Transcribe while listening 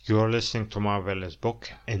You're listening to Marvelous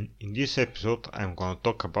Book, and in this episode I'm going to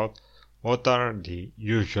talk about what are the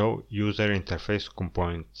usual user interface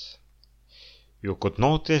components. You could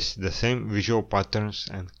notice the same visual patterns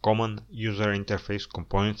and common user interface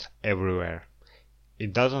components everywhere.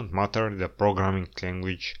 It doesn't matter the programming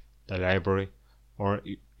language, the library, or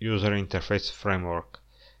user interface framework,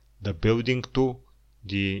 the building tool,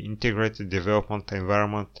 the integrated development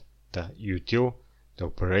environment, the util, the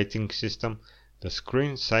operating system, the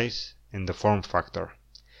screen size, and the form factor.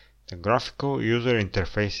 The graphical user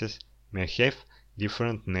interfaces may have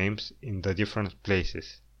different names in the different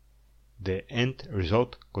places. The end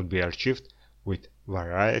result could be achieved with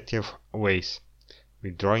variety of ways,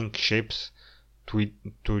 with drawing shapes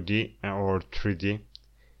 2D or 3D,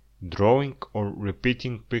 drawing or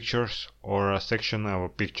repeating pictures or a section of a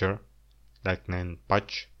picture, like an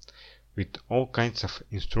patch, with all kinds of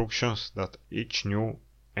instructions that each new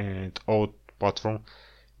and old platform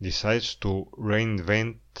decides to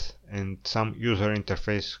reinvent, and some user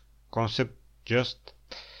interface concept just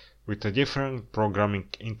with a different programming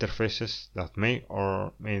interfaces that may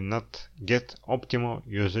or may not get optimal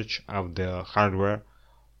usage of the hardware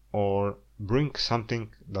or bring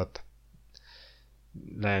something that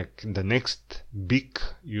like the next big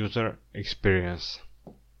user experience.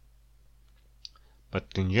 But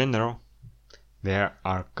in general, there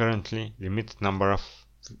are currently limited number of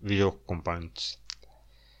visual components.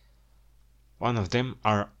 One of them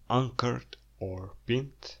are anchored or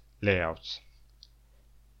pinned layouts.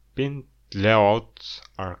 Pinned layouts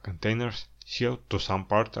are containers sealed to some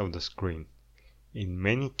part of the screen. In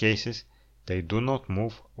many cases, they do not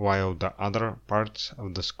move while the other parts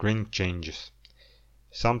of the screen changes.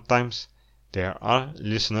 Sometimes there are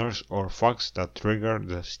listeners or flags that trigger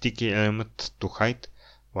the sticky element to hide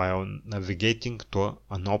while navigating to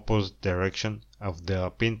an opposite direction of the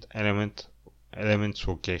pinned element's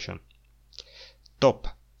location. Top.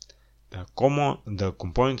 The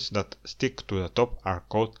components that stick to the top are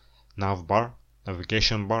called navbar,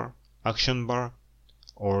 navigation bar, action bar,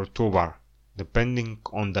 or toolbar, depending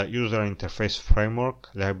on the user interface framework,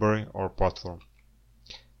 library, or platform.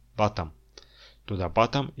 Bottom. To the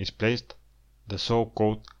bottom is placed the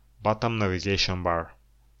so-called bottom navigation bar.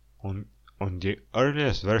 On the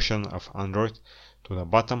earliest version of Android, to the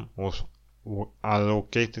bottom was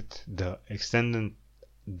allocated the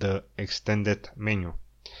extended menu.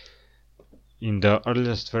 In the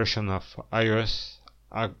earliest version of iOS,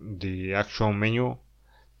 the actual menu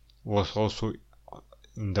was also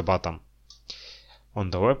in the bottom. On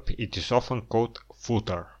the web, it is often called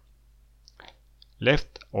footer.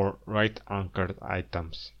 Left or right anchored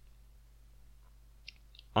items.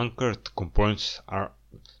 Anchored components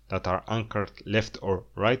that are anchored left or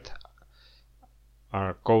right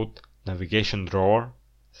are called navigation drawer,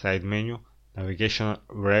 side menu, navigation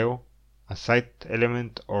rail, a side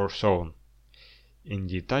element, or so on. In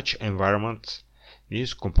the touch environments,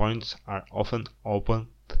 these components are often opened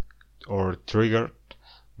or triggered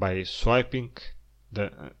by swipe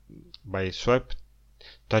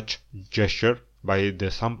touch gesture by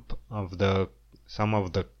the sum of the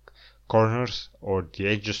corners or the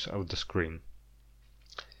edges of the screen.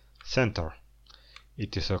 Center.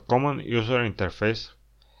 It is a common user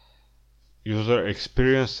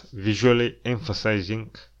experience visually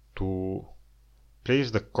emphasizing to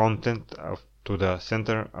place the content to the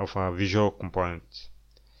center of a visual component.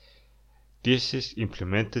 This is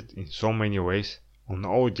implemented in so many ways on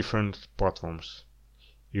all different platforms.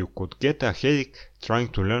 You could get a headache trying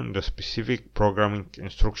to learn the specific programming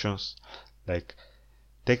instructions like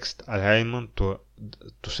text alignment to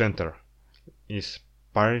center is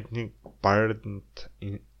parent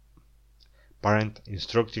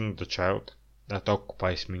instructing the child that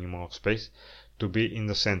occupies minimal space to be in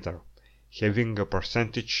the center, having a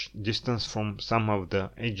percentage distance from some of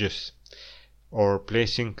the edges, or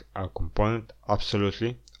placing a component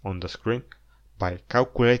absolutely on the screen by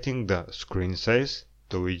calculating the screen size,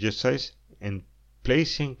 the widget size, and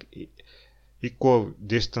placing equal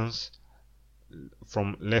distance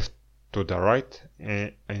from left to the right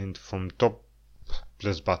and from top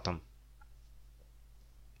plus bottom.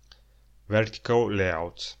 Vertical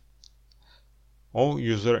layouts. All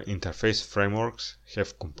user interface frameworks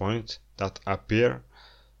have components that append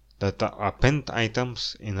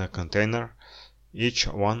items in a container, each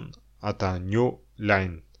one at a new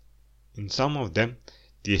line. In some of them,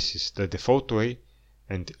 this is the default way,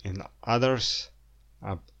 and in others,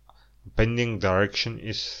 appending direction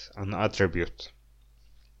is an attribute.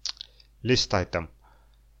 List item.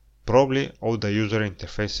 Probably all the user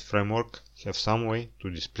interface framework have some way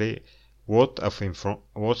to display lots of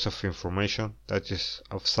information that is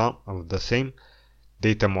of the same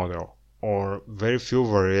data model, or very few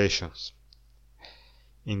variations.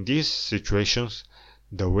 In these situations,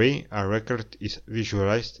 the way a record is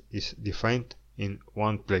visualized is defined in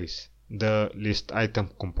one place, the list item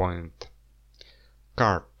component.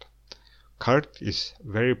 Card. Card is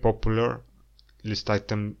very popular list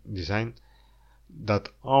item design that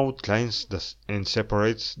outlines and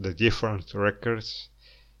separates the different records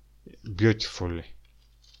beautifully.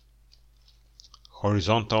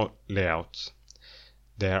 Horizontal layouts.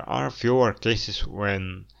 There are fewer cases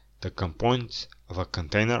when the components of a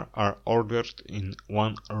container are ordered in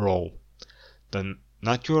one row. The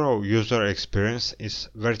natural user experience is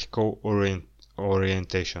vertical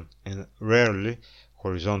orientation and rarely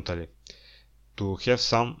horizontally, to have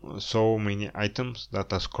so many items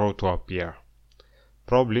that scroll to appear.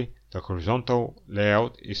 Probably the horizontal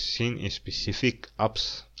layout is seen in specific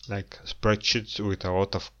apps like spreadsheets with a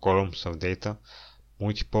lot of columns of data,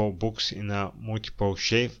 multiple books in multiple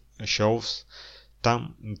shelves,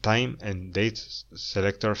 time and date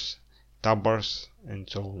selectors, tab bars, and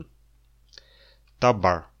so on. Tab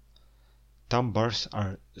bar. Tab bars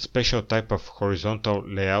are a special type of horizontal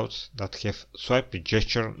layouts that have swipe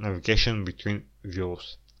gesture navigation between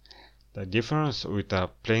views. The difference with a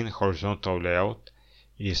plain horizontal layout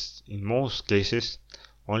is, in most cases,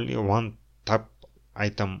 only one tab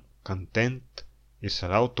item content is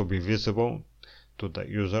allowed to be visible to the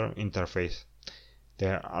user interface.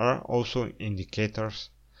 There are also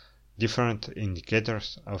different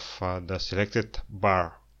indicators of the selected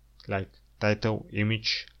bar, like title,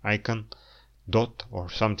 image, icon, dot, or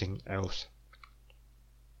something else.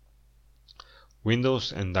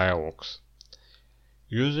 Windows and dialogues.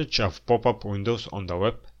 Usage of pop-up windows on the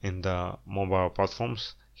web and the mobile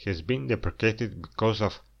platforms has been deprecated because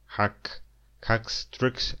of hacks,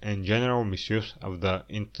 tricks, and general misuse of the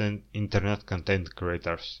internet content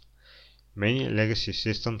creators. Many legacy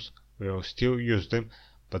systems will still use them,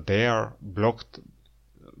 but they are blocked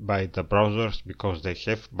by the browsers because they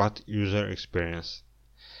have bad user experience.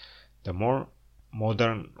 The more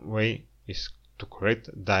modern way is to create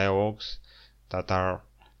dialogues that are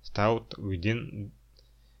styled with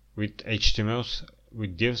HTMLs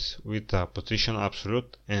with divs with a position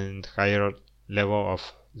absolute and higher level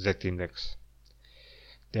of z-index.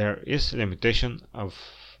 There is limitation of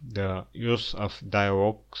the use of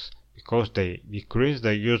dialogues because they decrease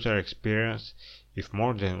the user experience if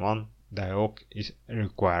more than one dialog is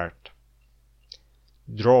required.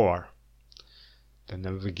 Drawer. The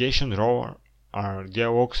navigation drawer are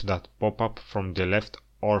dialogs that pop up from the left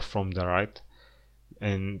or from the right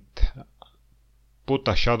and put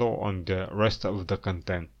a shadow on the rest of the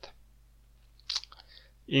content.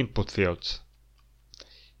 Input fields.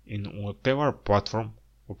 In whatever platform,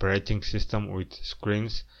 operating system with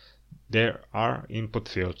screens, there are input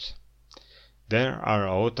fields. There are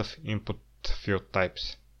a lot of input field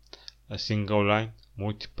types. A single line,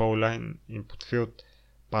 multiple line input field,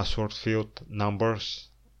 password field, numbers,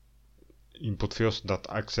 input fields that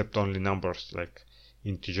accept only numbers like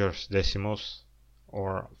integers, decimals,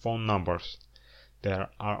 or phone numbers. There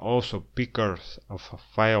are also pickers of a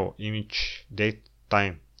file, image, date,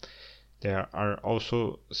 time. There are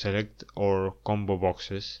also select or combo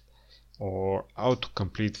boxes or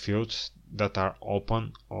autocomplete fields that are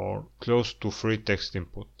open or close to free text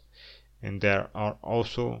input. And there are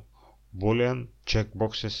also Boolean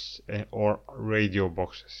checkboxes or radio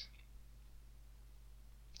boxes.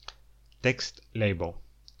 Text label.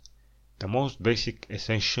 The most basic,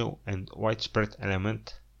 essential, and widespread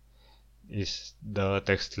element is the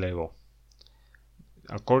text label.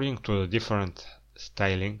 According to the different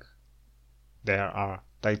styling, there are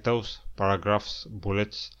titles, paragraphs,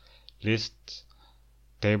 bullets, lists,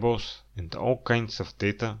 tables, and all kinds of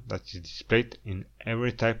data that is displayed in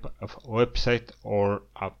every type of website or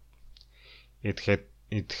app.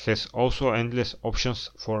 It has also endless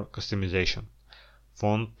options for customization: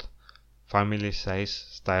 font, family, size,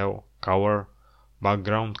 style, color,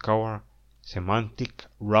 background color, semantic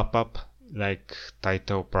wrap-up like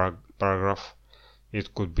title, paragraph.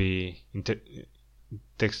 It could be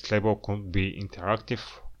text label could be interactive,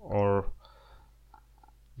 or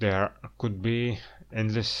there could be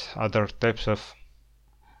endless other types of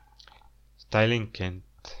styling and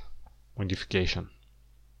modification.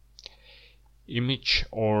 Image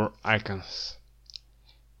or icons.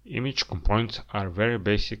 Image components are very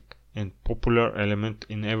basic and popular element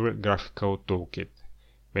in every graphical toolkit.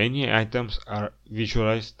 Many items are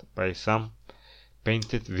visualized by some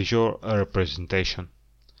painted visual representation.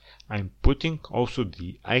 I'm putting also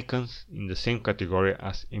the icons in the same category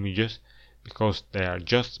as images because they are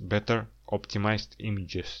just better optimized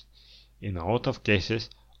images. In a lot of cases,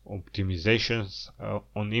 optimizations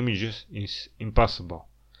on images is impossible.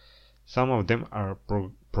 Some of them are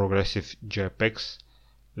progressive JPEGs,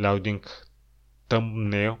 loading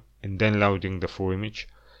thumbnail and then loading the full image,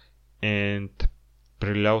 and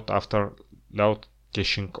preload after load,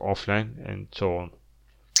 caching offline, and so on.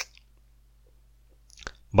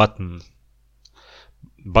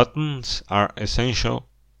 Buttons are essential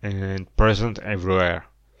and present everywhere,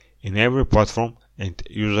 in every platform and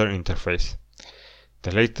user interface.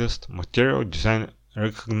 The latest material design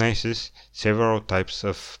recognizes several types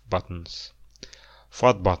of buttons.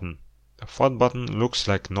 Flat button. The flat button looks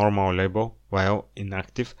like normal label while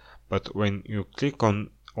inactive, but when you click on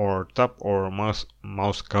or tap or mouse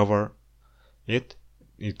cover it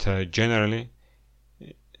generally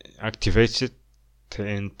activates it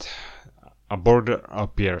and a border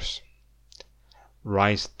appears.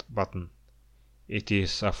 Raised button. It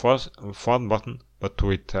is a flat button but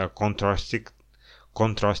with a contrasting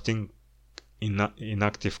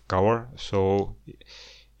inactive color, so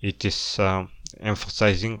it is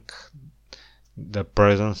emphasizing the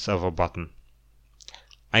presence of a button.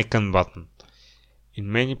 Icon button. In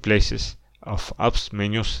many places of apps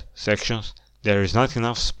menus sections, there is not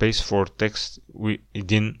enough space for text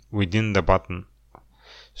within the button.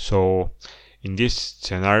 So in these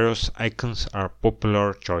scenarios, icons are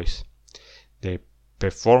popular choice. They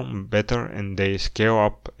perform better and they scale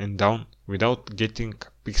up and down without getting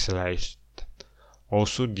pixelized.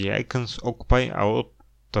 Also, the icons occupy a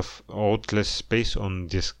lot less space on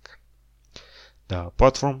disk. The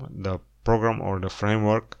platform, the program or the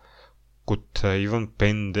framework could even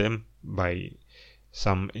paint them by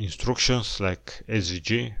some instructions like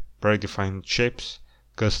SVG, predefined shapes,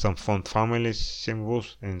 custom font families,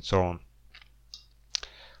 symbols, and so on.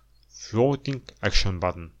 Floating action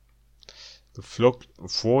button. The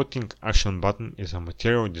floating action button is a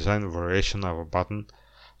material design variation of a button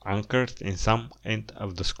anchored in some end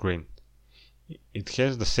of the screen. It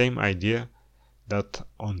has the same idea that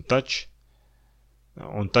on touch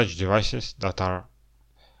devices that are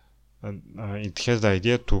it has the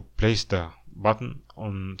idea to place the button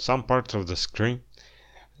on some parts of the screen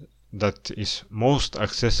that is most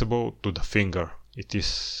accessible to the finger. It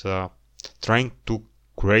is trying to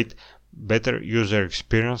create better user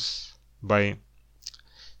experience by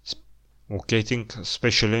locating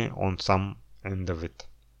especially on some end of it.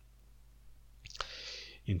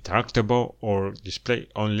 Interactable or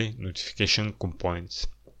display-only notification components.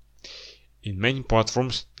 In many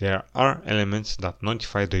platforms, there are elements that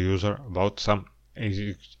notify the user about some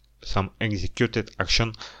executed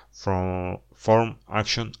action, form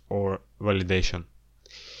action, or validation,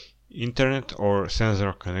 internet or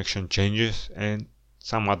sensor connection changes, and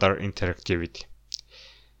some other interactivity,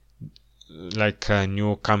 like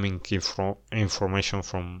new coming information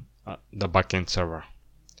from the backend server.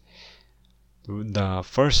 The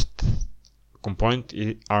first component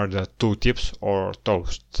are the tooltips or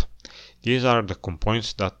toasts. These are the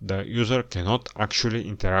components that the user cannot actually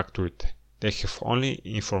interact with. They have only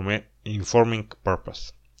informing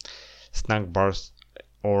purpose, snack bars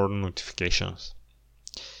or notifications.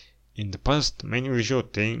 In the past, many visual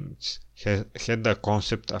themes had the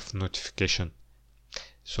concept of notification.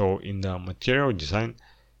 So in the material design,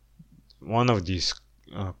 one of these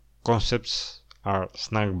concepts are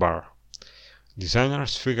snack bar.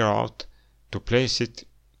 Designers figure out to place it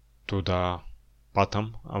to the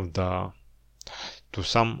bottom of the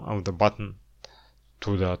button,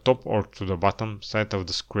 to the top or to the bottom side of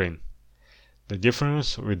the screen. The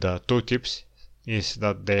difference with the tooltips is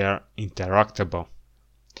that they are interactable.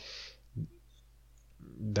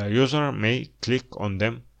 The user may click on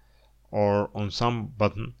them or on some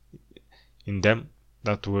button in them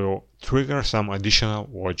that will trigger some additional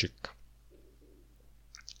logic.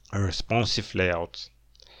 Responsive layouts.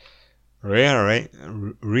 Rearranging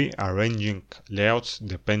layouts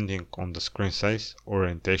depending on the screen size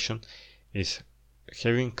orientation is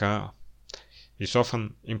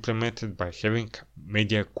often implemented by having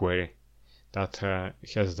media query that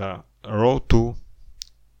has the role to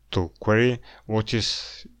query what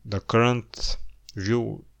is the current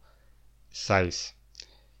view size.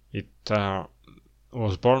 It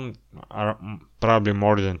was born probably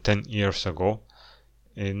more than 10 years ago,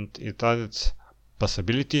 and it added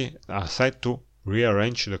possibility aside to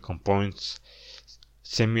rearrange the components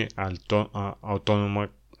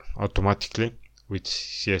automatically with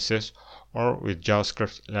CSS or with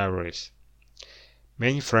JavaScript libraries.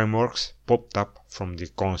 Many frameworks popped up from the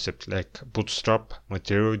concept like Bootstrap,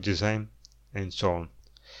 Material Design, and so on.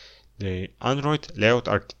 The Android layout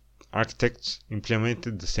architects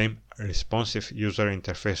implemented the same responsive user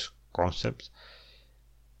interface concepts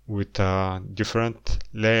with different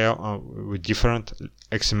layout with different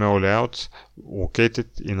XML layouts located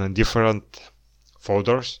in different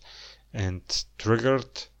folders and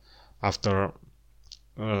triggered after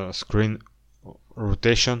screen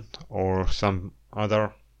rotation or some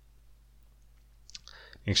other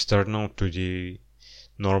external to the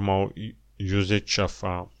normal usage of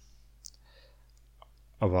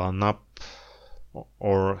an app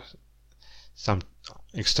or some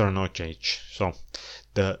external change. So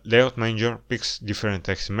the layout manager picks different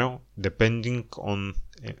XML depending on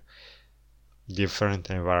different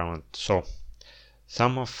environment. So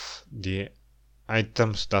some of the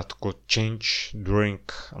items that could change during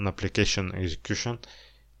an application execution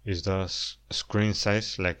is the screen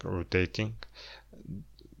size, like rotating.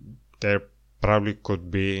 There probably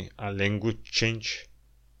could be a language change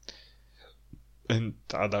and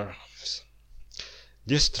others.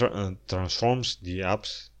 This transforms the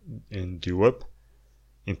apps in the web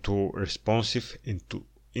into responsive,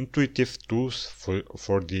 intuitive tools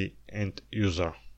for the end user.